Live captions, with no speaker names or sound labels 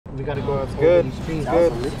We gotta go over good. these trees.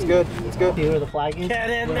 It's good. It's good. See where the flag is?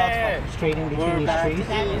 Get in there! Straight in between these trees.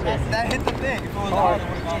 That hit the thing. If it was on, it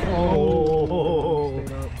would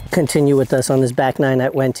have gone. Continue with us on this back nine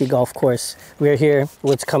at Wente golf course. We're here.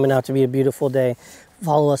 It's coming out to be a beautiful day.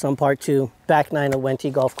 Follow us on part 2, back 9 at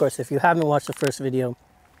Wente golf course. If you haven't watched the first video,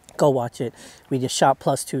 go watch it. We just shot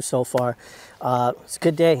 +2 so far. It's a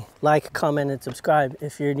good day. Like, comment, and subscribe.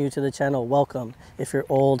 If you're new to the channel, welcome. If you're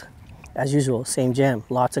old, as usual, same jam.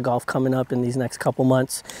 Lots of golf coming up in these next couple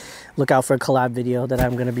months. Look out for a collab video that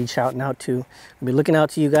I'm going to be shouting out to. I'll be looking out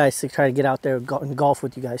to you guys to try to get out there and golf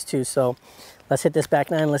with you guys too. So let's hit this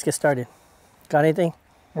back 9. Let's get started. Got anything?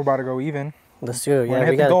 We're about to go even. Let's do it. Yeah, we gotta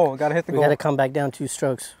hit the goal. We gotta come back down 2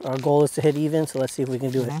 strokes. Our goal is to hit even, so let's see if we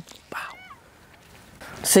can do it. Wow.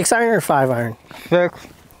 6 iron or 5 iron? 6.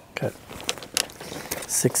 Good.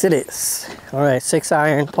 6 it is. All right, 6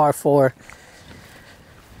 iron, par 4.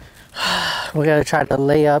 We gotta try to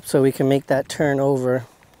lay up so we can make that turn over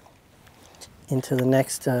into the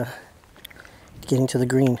next, getting to the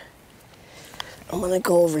green. I'm gonna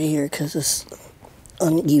go over here because this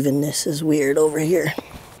unevenness is weird over here.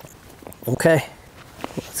 Okay,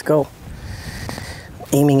 let's go.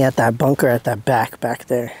 Aiming at that bunker at that back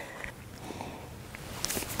there.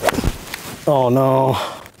 Oh no.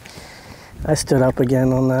 I stood up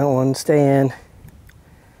again on that one. Stay in.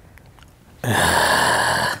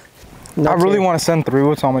 I really want to send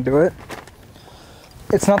through, so I'm going to do it.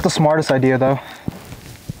 It's not the smartest idea though.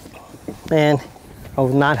 Man, I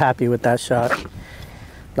was not happy with that shot.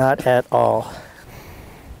 Not at all.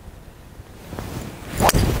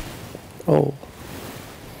 Oh.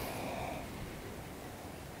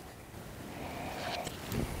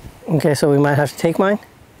 Okay, so we might have to take mine?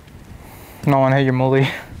 No, I want to hit your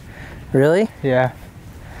mully. Really? Yeah.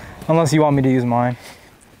 Unless you want me to use mine.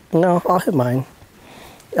 No, I'll hit mine.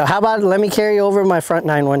 How about let me carry over my front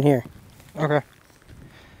 9 one here? Okay.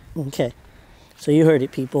 Okay. So you heard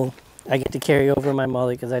it, people. I get to carry over my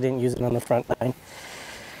mully because I didn't use it on the front 9. I'm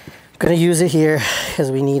going to use it here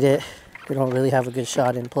because we need it. We don't really have a good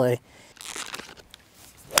shot in play.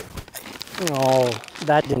 Oh,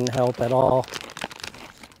 that didn't help at all.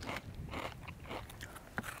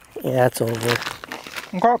 Yeah, it's over.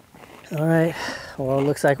 Okay. All right. Well, it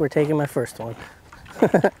looks like we're taking my first one.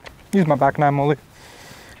 Use my back 9 mully.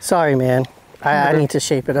 Sorry, man. I need to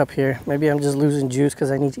shape it up here. Maybe I'm just losing juice because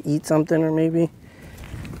I need to eat something, or maybe.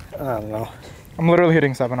 I don't know. I'm literally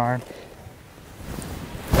hitting 7 iron.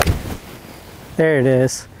 There it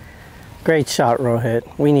is. Great shot, Rohit.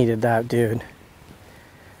 We needed that, dude.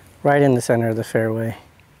 Right in the center of the fairway.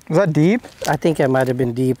 Was that deep? I think it might have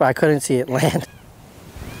been deep. I couldn't see it land.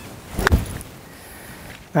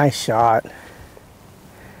 Nice shot.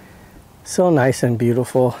 So nice and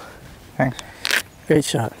beautiful. Thanks. Great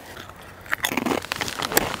shot.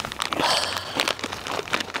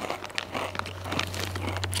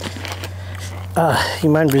 You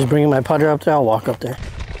mind just bringing my putter up there? I'll walk up there.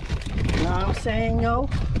 You know what I'm saying, yo?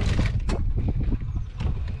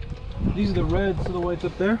 These are the reds to the whites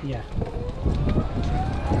up there? Yeah.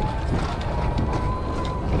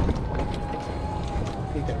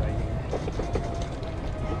 Keep it right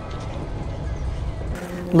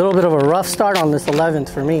here. A little bit of a rough start on this 11th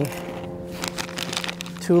for me.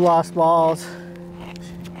 2 lost balls.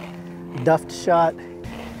 Duffed shot.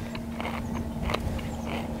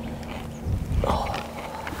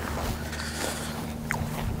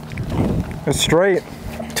 It's straight.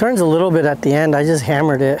 Turns a little bit at the end. I just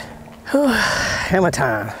hammered it. Hammer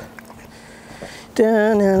time.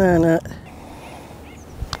 Da-na-na-na.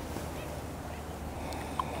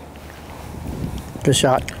 Good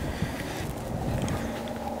shot.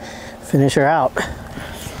 Finish her out.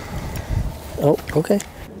 Oh, okay.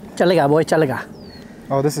 Chalega, boy, chalega.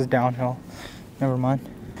 Oh, this is downhill. Never mind.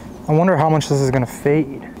 I wonder how much this is gonna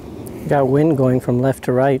fade. You got wind going from left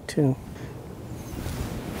to right too.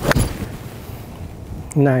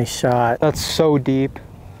 Nice shot. That's so deep.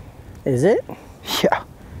 Is it? Yeah.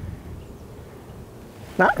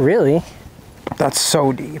 Not really. That's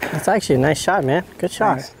so deep. That's actually a nice shot, man. Good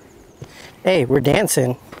shot. Thanks. Hey, we're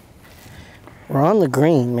dancing. We're on the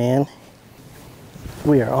green, man.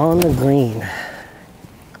 We are on the green.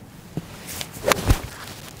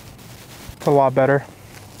 It's a lot better.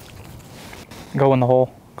 Go in the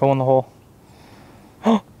hole. Go in the hole.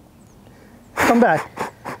 Come back.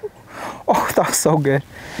 Oh, that was so good.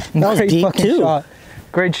 That was deep fucking too. Shot.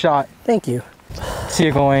 Great shot. Thank you. See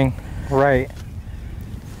you going right.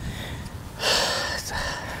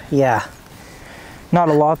 Yeah. Not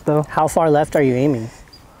a lot though. How far left are you aiming?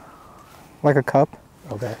 Like a cup.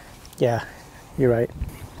 Okay. Yeah, you're right.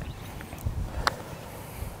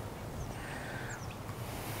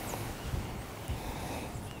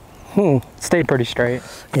 Stayed pretty straight.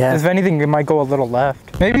 Yeah. If anything, it might go a little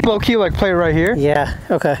left. Maybe low-key, like, play right here. Yeah,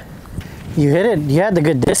 okay. You hit it. You had the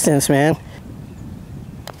good distance, man.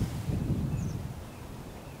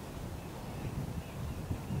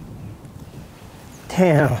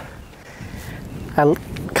 Damn. I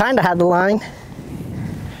kind of had the line.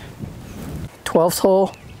 12th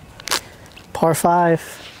hole, par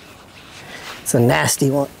 5. It's a nasty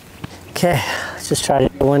one. Okay, let's just try to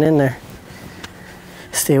get one in there.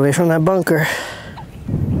 Stay away from that bunker.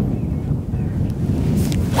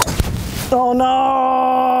 Oh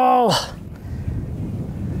no!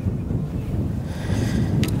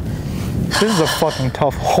 This is a fucking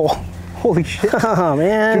tough hole. Holy shit. Oh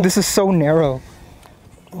man. Dude, this is so narrow.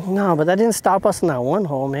 No, but that didn't stop us in that one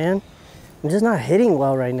hole, man. I'm just not hitting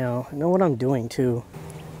well right now. I know what I'm doing too.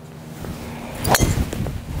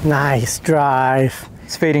 Nice drive.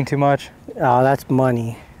 It's fading too much. Oh, that's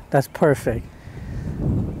money. That's perfect.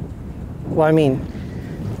 Well, I mean,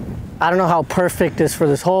 I don't know how perfect this for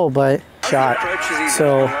this hole, but shot.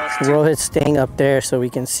 So Rohit's staying up there so we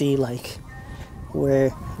can see like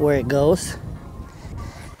where it goes.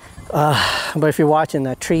 But if you're watching,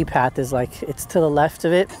 that tree path is like, it's to the left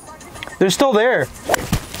of it. They're still there.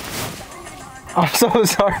 I'm so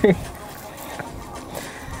sorry.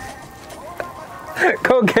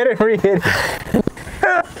 Go get it, re-hit it.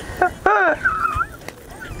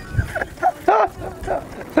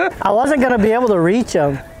 I wasn't gonna be able to reach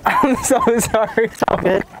him. I'm so sorry. It's all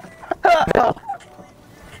good.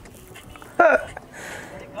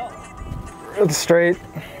 It's straight.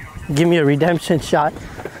 Give me a redemption shot.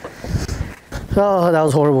 Oh, that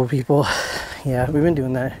was horrible, people. Yeah, we've been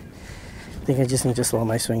doing that. I think I just need to slow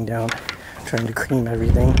my swing down. I'm trying to cream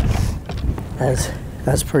everything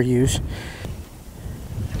as per usual.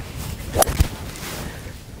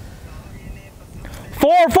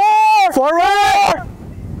 Four right!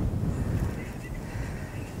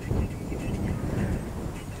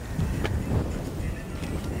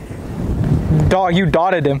 Dog, you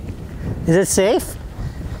dotted him. Is it safe?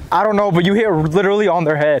 I don't know, but you hit literally on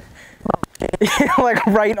their head. Like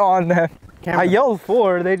right on them. I yelled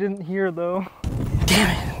 4, they didn't hear though. Damn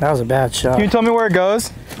it, that was a bad shot. Can you tell me where it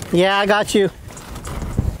goes? Yeah, I got you.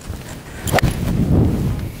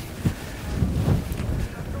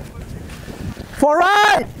 Four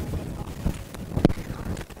right!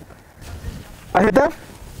 I hit that?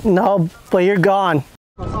 No, but you're gone.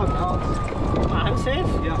 That's not Alex. I'm safe?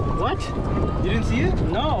 Yeah. What? You didn't see it?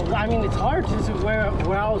 No, I mean, it's hard to see where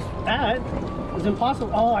I was at. It's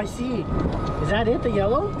impossible. Oh, I see. Is that it, the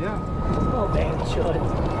yellow? Yeah. Oh, dang, it should.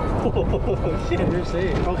 Oh, shit. You're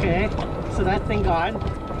safe. Okay, so that thing gone.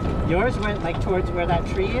 Yours went like towards where that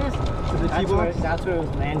tree is. To the T-box? That's where it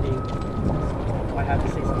was landing. So I have to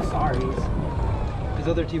say some sorries. Is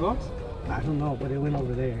other T-box? I don't know, but it went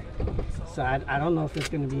over there. So I don't know if it's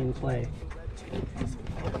going to be in play.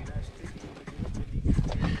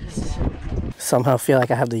 Somehow feel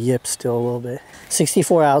like I have the yips still a little bit.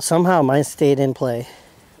 64 out. Somehow mine stayed in play.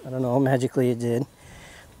 I don't know, magically it did.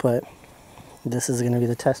 But this is going to be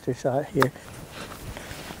the tester shot here.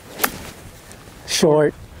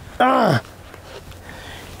 Short. Ah!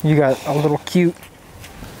 You got a little cute.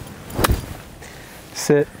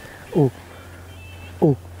 Sit. Ooh.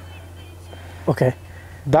 Ooh. Okay.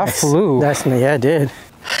 That flew. That's, yeah, it did.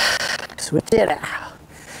 Switch it out.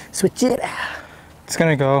 Switch it out. It's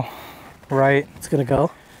gonna go right. It's gonna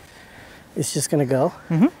go. It's just gonna go.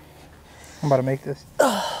 Mm-hmm. I'm about to make this.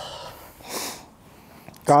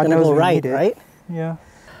 God knows knows we right, need it. right? Yeah.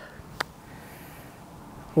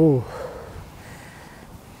 Ooh.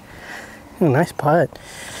 Ooh, nice putt.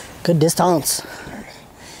 Good distance.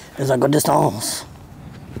 It's a good distance.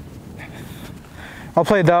 I'll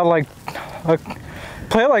play that like,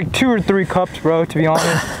 play like 2 or 3 cups, bro, to be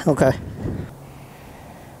honest. Okay.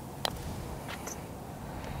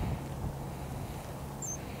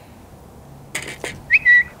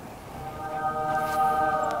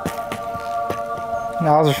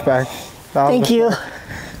 That was respect. That was Thank you.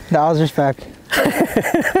 That was respect.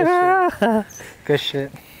 Good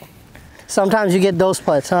shit. Sometimes you get those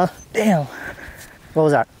putts, huh? Damn. What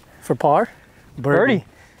was that? For par? Birdie.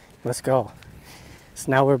 Let's go. So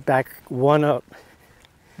now we're back 1 up.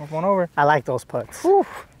 One over. I like those putts. Whew.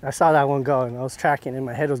 I saw that one go and I was tracking and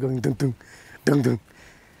my head was going dun dun dun dun.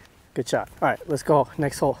 Good shot. All right, let's go.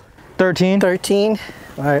 Next hole. 13. 13.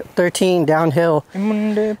 All right, 13 downhill.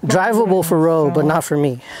 Drivable for Roe, but not for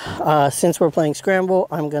me. Since we're playing Scramble,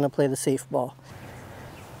 I'm gonna play the safe ball.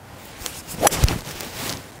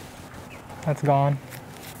 That's gone.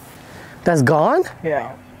 That's gone?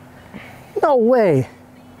 Yeah. No way.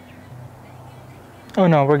 Oh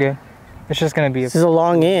no, we're good. It's just gonna be This is a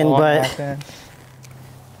long in, but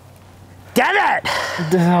damn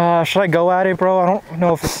it! Should I go at it, bro? I don't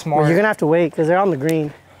know if it's smart. Well, you're gonna have to wait because they're on the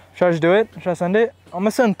green. Should I just do it? Should I send it? I'm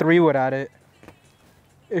gonna send 3-wood at it.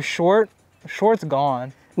 It's short. Short's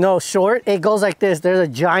gone. No, short. It goes like this. There's a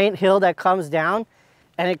giant hill that comes down,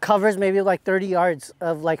 and it covers maybe like 30 yards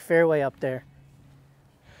of like fairway up there.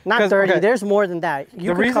 Not 30. Okay. There's more than that.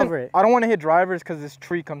 You can cover it. I don't want to hit drivers because this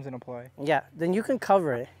tree comes into play. Yeah, then you can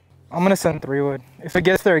cover it. I'm gonna send 3-wood. If it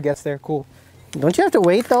gets there, it gets there. Cool. Don't you have to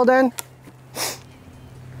wait though? Then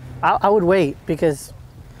I would wait, because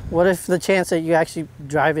what if the chance that you actually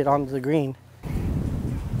drive it onto the green?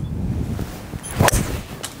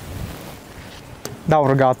 That would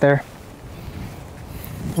have got there.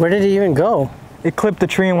 Where did it even go? It clipped the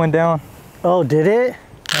tree and went down. Oh, did it?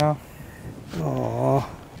 Yeah. Oh,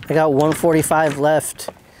 I got 145 left.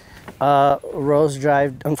 Rose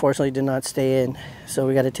Drive unfortunately did not stay in, so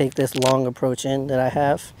we got to take this long approach in that I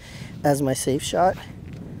have as my safe shot.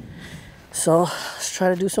 So let's try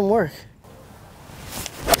to do some work.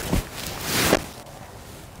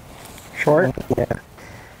 Short? Yeah.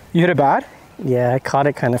 You hit it bad? Yeah, I caught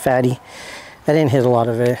it kind of fatty. I didn't hit a lot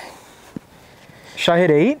of it. Should I hit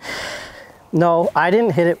 8? No, I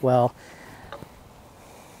didn't hit it well.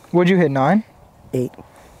 What'd you hit, 9? 8.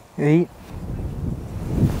 8?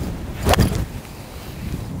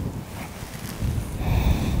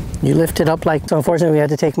 You lifted up like, so unfortunately we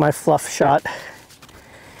had to take my fluff shot.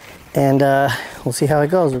 And we'll see how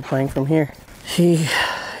it goes. We're playing from here. He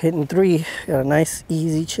hitting 3, got a nice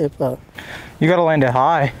easy chip up. You gotta land it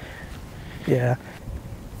high. Yeah.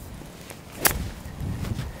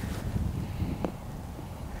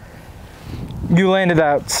 You landed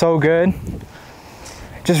that so good.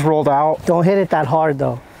 Just rolled out. Don't hit it that hard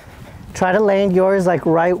though. Try to land yours like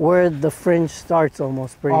right where the fringe starts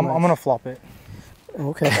almost, pretty much. I'm gonna flop it.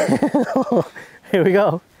 Okay. Here we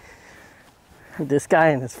go. This guy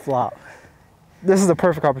and his flop. This is the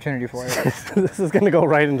perfect opportunity for it. This is gonna go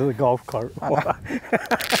right into the golf cart.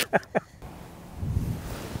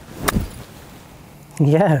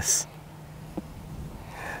 Yes.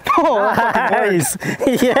 Oh, nice.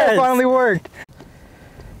 Yes. It finally worked.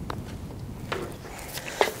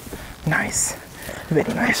 Nice.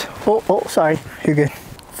 Very nice. Oh, sorry. You're good.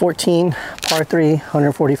 14, par 3,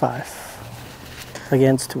 145.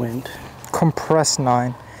 Against wind. Compressed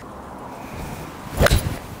 9.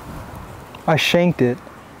 I shanked it.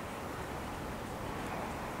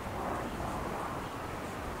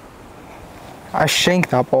 I shanked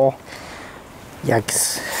that ball.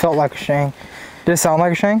 Yikes. Felt like a shank. Did it sound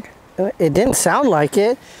like a shank? It didn't sound like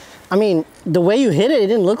it. I mean, the way you hit it, it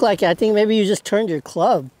didn't look like it. I think maybe you just turned your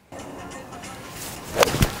club.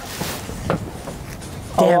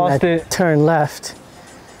 Damn, that turn left.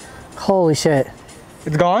 Holy shit.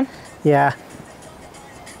 It's gone? Yeah.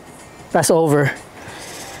 That's over.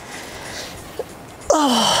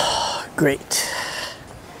 Oh, great.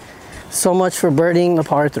 So much for birdieing the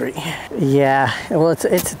par 3. Yeah, well, it's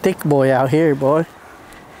a thick boy out here, boy.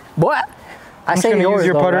 Boy! I say yours,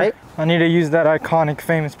 your though, putter. right? I need to use that iconic,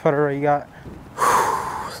 famous putter you got.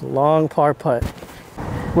 Long par putt.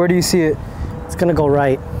 Where do you see it? It's gonna go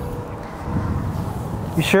right.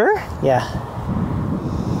 You sure? Yeah.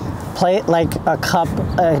 Play it like a cup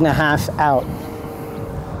and a half out.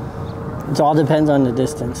 It all depends on the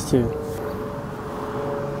distance, too.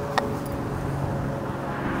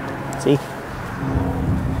 See?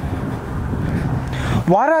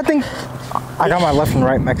 Why did I think I got my left and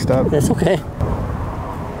right mixed up? That's okay.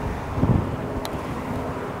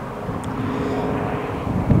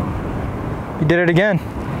 You did it again.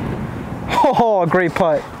 Oh, a great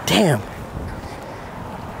putt. Damn.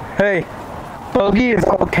 Hey, bogey is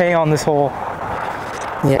okay on this hole.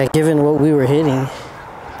 Yeah, given what we were hitting.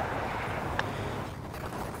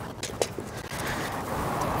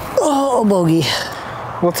 Oh, bogey.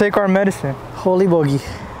 We'll take our medicine. Holy bogey.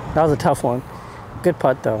 That was a tough one. Good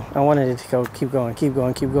putt though. I wanted it to go, keep going,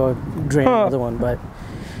 drain another one, but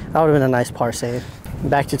that would have been a nice par save.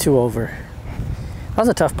 Back to 2 over. That was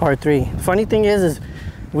a tough par 3. Funny thing is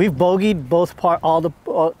we've bogeyed both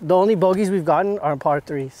the only bogeys we've gotten are par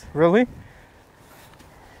 3s. Really?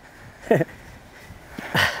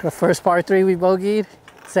 The first par 3 we bogeyed,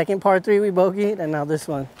 second par 3 we bogeyed, and now this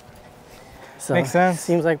one. So makes sense.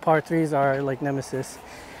 Seems like par 3s are like nemesis.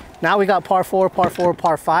 Now we got par 4,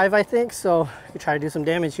 par 5, I think, so we can try to do some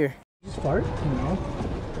damage here. Did you start? No.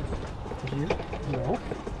 Did you? No.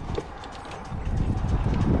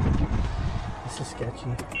 This is sketchy.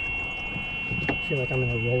 I feel like I'm in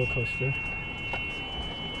a roller coaster.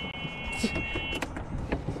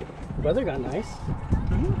 The weather got nice.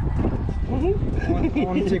 I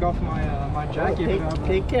want to take off my jacket.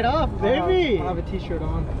 Take it off, baby. I have a t-shirt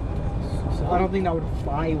on. So I don't think that would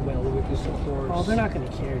fly well with this course. Oh, they're not gonna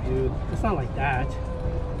care, dude. It's not like that.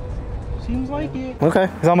 Seems like it. Okay.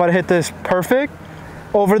 Because I'm about to hit this perfect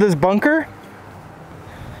over this bunker.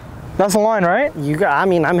 That's the line, right? I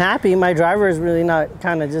mean, I'm happy. My driver is really not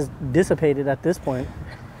kind of just dissipated at this point.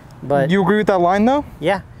 But you agree with that line though?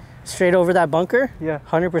 Yeah. Straight over that bunker? Yeah.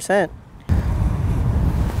 100%.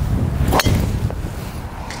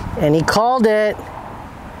 And he called it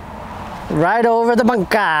right over the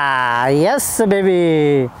bunker. Yes,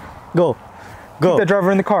 baby. Go. Go. Keep the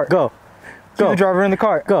driver in the cart. Go. Go. Keep the driver in the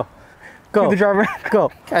cart. Go. Go. Keep the driver.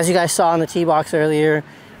 Go. As you guys saw on the tee box earlier,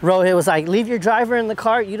 Rohit was like, leave your driver in the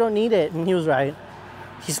cart. You don't need it. And he was right.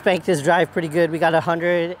 He spanked his drive pretty good. We got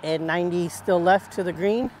 190 still left to the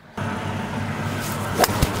green.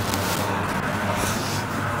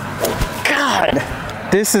 God.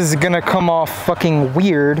 This is gonna come off fucking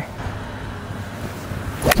weird.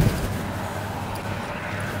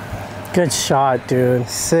 Good shot, dude.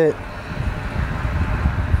 Sit.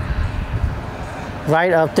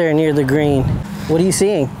 Right up there near the green. What are you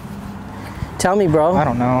seeing? Tell me, bro. I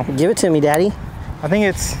don't know. Give it to me, daddy. I think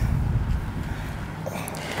it's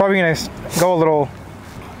probably gonna go a little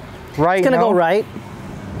right. It's gonna go right.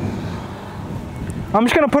 I'm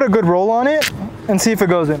just gonna put a good roll on it and see if it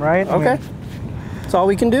goes in, right? Okay. That's all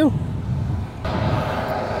we can do.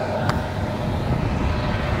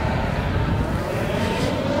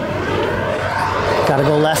 Gotta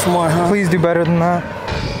go left more, huh? Please do better than that.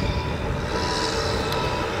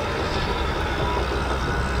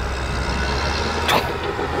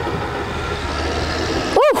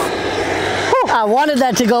 Woo! I wanted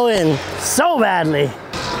that to go in so badly.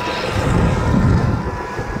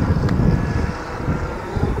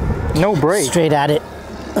 No break. Straight at it.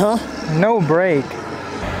 Huh? No break.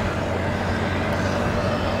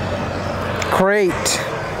 Great.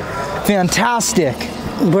 Fantastic.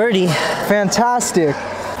 Birdie. Fantastic.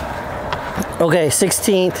 Okay,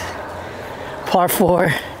 16th, par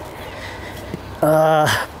 4.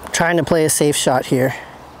 Trying to play a safe shot here.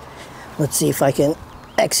 Let's see if I can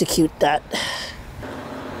execute that.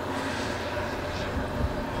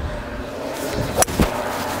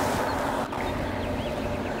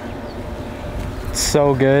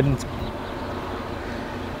 So good.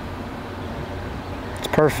 It's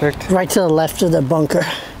perfect. Right to the left of the bunker.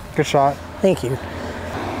 Good shot. Thank you.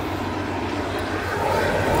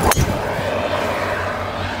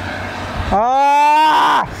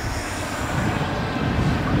 Ah!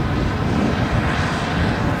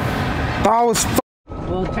 That was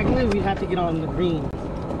Well, technically we'd have to get on the green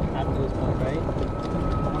after this point, right?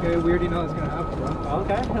 okay. We already know it's gonna happen, bro.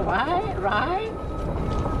 Okay, right?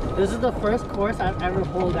 This is the first course I've ever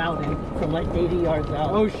pulled out in from like 80 yards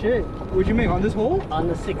out. Oh shit. What'd you make on this hole? On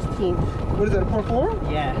the 16th. What is that, a par 4?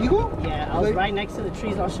 Yeah. Eagle? Yeah, I was Like, right next to the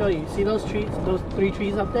trees. I'll show you. See those trees, those 3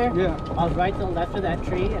 trees up there? Yeah. I was right to the left of that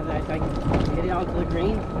tree and I like hit it onto the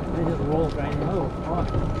green and it just rolled right in. Oh, fuck.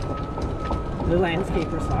 The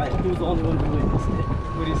landscaper saw it. He was the only one who witnessed it.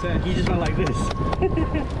 What do you say? He just went like this.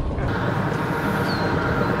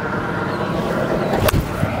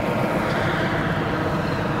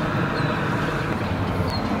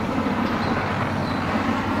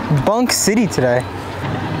 Bunk City today.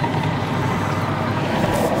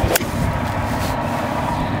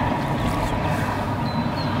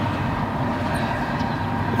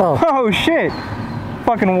 Oh. Oh shit.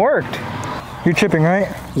 Fucking worked. You're chipping, right?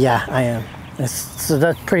 Yeah, I am. So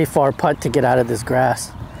that's pretty far putt to get out of this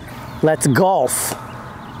grass. Let's golf.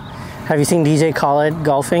 Have you seen DJ Khaled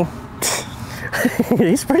golfing?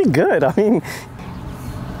 He's pretty good. I mean,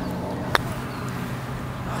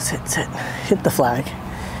 oh, sit. Hit the flag.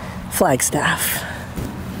 Flagstaff.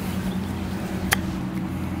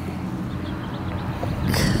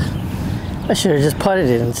 I should have just putted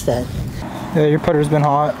it instead. Yeah, your putter's been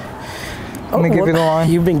hot. Let me give you the line.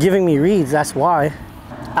 You've been giving me reads, that's why.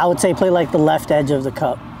 I would say play like the left edge of the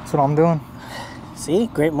cup. That's what I'm doing. See,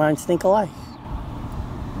 great minds think alike.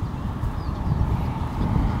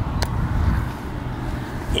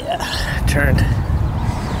 Yeah, turned.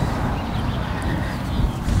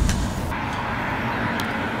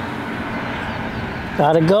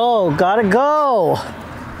 Gotta go.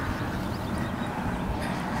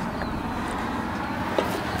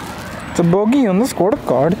 It's a bogey on the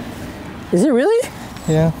scorecard. Is it really?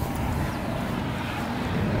 Yeah.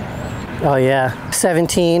 Oh yeah,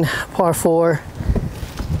 17, par 4.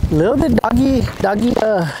 A little bit doggy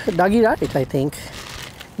right, I think.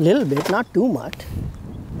 A little bit, not too much.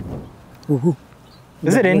 Ooh.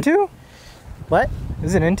 Is it into? What?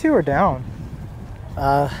 Is it into or down?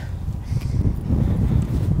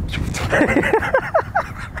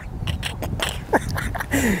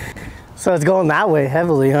 So it's going that way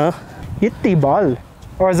heavily, huh? Hit the ball.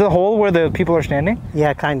 Or is it the hole where the people are standing?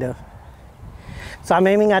 Yeah, kind of. So I'm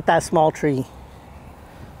aiming at that small tree.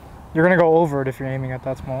 You're gonna go over it if you're aiming at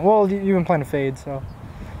that small. Well, you've been playing a fade, so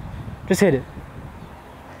just hit it.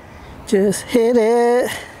 Just hit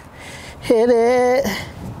it. Hit it.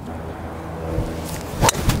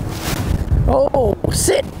 Oh,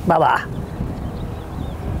 sit, baba.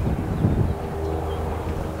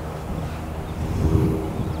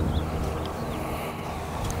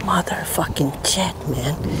 Motherfucking shit,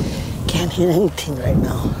 man. Can't hit anything right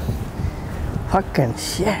now. Fucking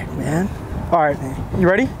shit, man. All right, you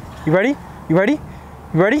ready? You ready? You ready?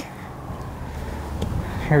 You ready?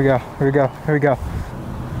 Here we go. Here we go. Here we go.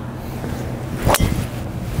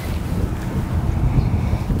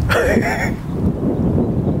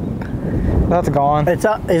 That's gone. It's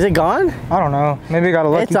up. Is it gone? I don't know. Maybe I got a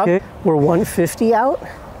lucky It's up. kick. We're 150 out.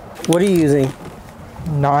 What are you using?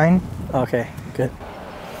 9. Okay, good.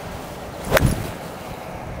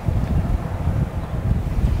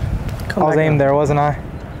 I was aimed there, wasn't I?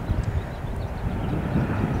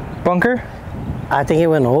 Bunker? I think it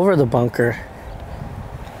went over the bunker.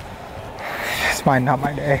 It's not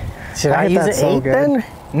my day. Should I hit use that an so 8 good. then?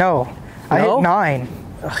 No. I No? hit 9.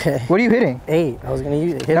 Okay. What are you hitting? 8. I was gonna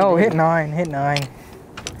use it. No, hit 9. Hit 9.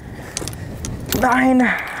 9.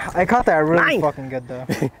 I caught that really 9. fucking good though.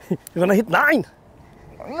 You're gonna hit 9.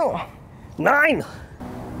 No. 9.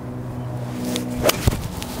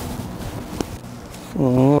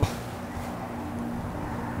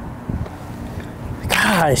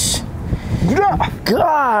 Gosh.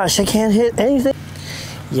 Gosh, I can't hit anything.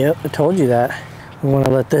 Yep, I told you that. We want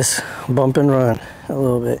to let this bump and run a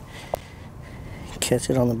little bit. Catch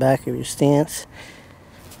it on the back of your stance.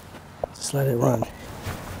 Just let it run.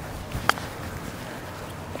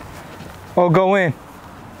 Oh, go in.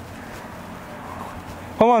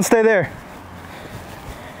 Hold on, stay there.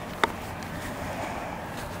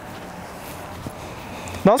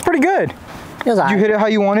 That was pretty good. Did You hit it how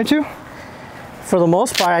you wanted to? For the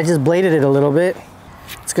most part, I just bladed it a little bit.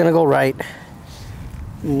 It's gonna go right.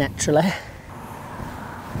 Naturally.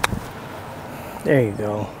 There you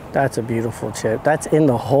go. That's a beautiful chip. That's in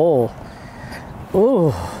the hole.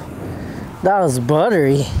 Ooh, that was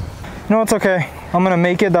buttery. No, it's okay. I'm gonna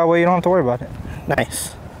make it that way you don't have to worry about it.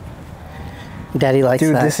 Nice. Daddy likes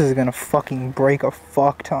Dude, that. this is gonna fucking break a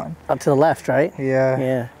fuck ton. Up to the left, right? Yeah.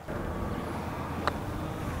 Yeah.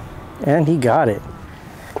 And he got it.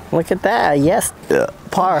 Look at that. Yes.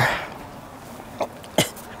 Par.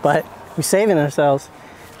 But we're saving ourselves.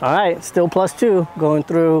 All right, still +2 going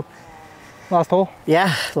through. Last hole?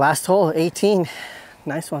 Yeah, last hole, 18.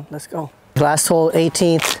 Nice one. Let's go. Last hole,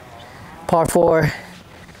 18th, par 4. I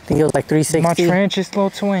think it was like 360. My trench is slow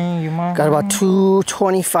swing. You might. Got about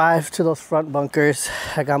 225 to those front bunkers.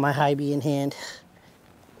 I got my high B in hand.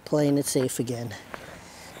 Playing it safe again.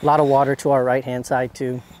 A lot of water to our right hand side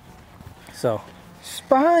too. So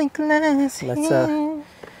Spyglass.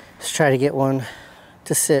 let's try to get one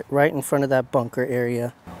to sit right in front of that bunker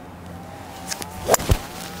area.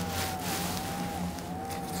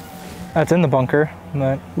 That's in the bunker,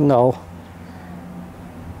 but No.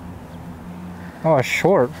 oh, it's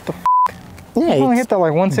short. What the f? Yeah, You only hit that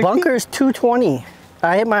like 160. bunker's 220.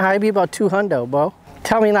 I hit my high B about 200, bro.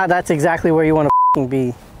 Tell me not that's exactly where you want to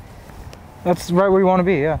be. That's right where you want to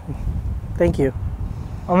be. Yeah. Thank you.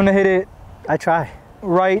 I'm gonna hit it I try.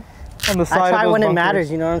 right on the side. I try of those when it bunkers.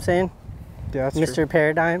 matters, you know what I'm saying? Yeah, that's Mr. true.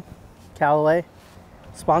 Paradigm, Callaway,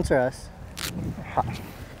 sponsor us.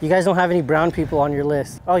 You guys don't have any brown people on your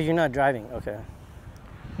list. Oh, you're not driving. Okay.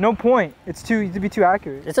 No point. It's to be too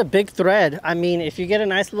accurate. It's a big thread. I mean, if you get a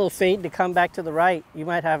nice little fade to come back to the right, you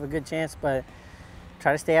might have a good chance, but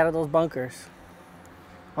try to stay out of those bunkers.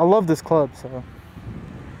 I love this club, so.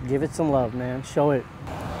 Give it some love, man. Show it.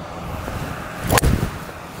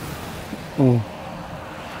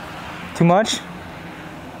 Too much?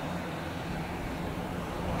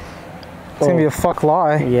 It's gonna be a fuck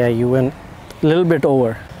lie. Yeah, you went a little bit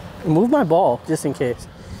over. Move my ball, just in case.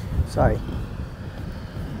 Sorry.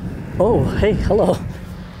 Oh, hey, hello.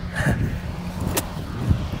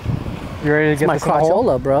 You ready to get My this in the hole?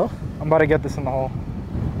 crotchola, bro. I'm about to get this in the hole.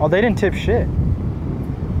 Oh, they didn't tip shit.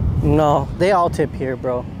 No, they all tip here,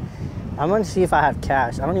 bro. I'm gonna see if I have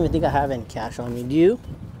cash. I don't even think I have any cash on me. Do you?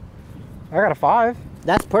 I got a 5.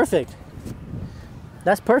 That's perfect.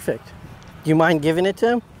 That's perfect. Do you mind giving it to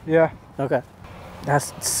him? Yeah. Okay.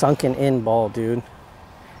 That's sunken in ball, dude.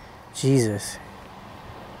 Jesus.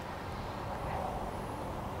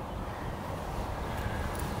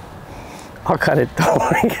 I'll cut it, don't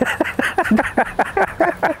worry.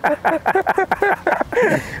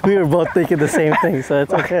 We were both thinking the same thing, so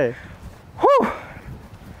it's okay. Whew.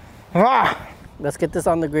 Ah. Let's get this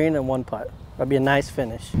on the green in one putt. That'll be a nice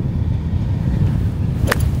finish.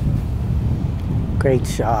 Great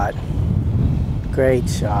shot. Great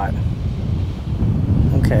shot.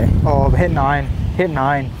 Okay. Oh, hit 9. Hit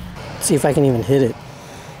 9. Let's see if I can even hit it.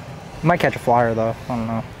 Might catch a flyer though. I don't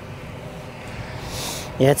know.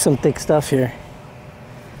 Yeah, it's some thick stuff here.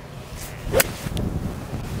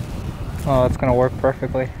 Oh, it's gonna work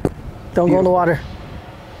perfectly. Don't go in the water.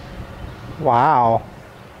 Wow.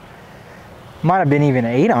 Might have been even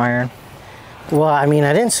an 8-iron. Well, I mean,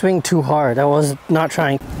 I didn't swing too hard. I was not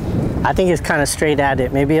trying. I think it's kind of straight at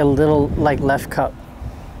it. Maybe a little like left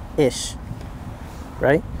cup-ish,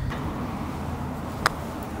 right?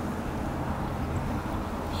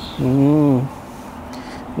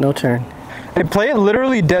 No turn. Hey, play it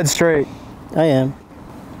literally dead straight. I am.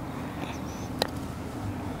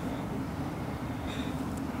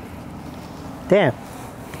 Damn.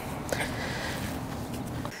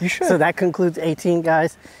 You should. So that concludes 18,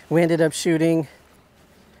 guys. We ended up shooting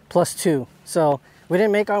 +2. So we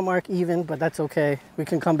didn't make our mark even, but that's okay. We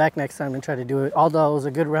can come back next time and try to do it. Although it was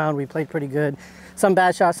a good round, we played pretty good. Some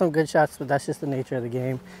bad shots, some good shots, but that's just the nature of the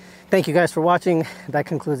game. Thank you guys for watching. That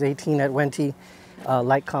concludes 18 at Wente.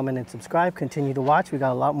 Like, comment, and subscribe. Continue to watch. We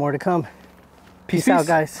got a lot more to come. Peace out,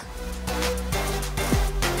 guys.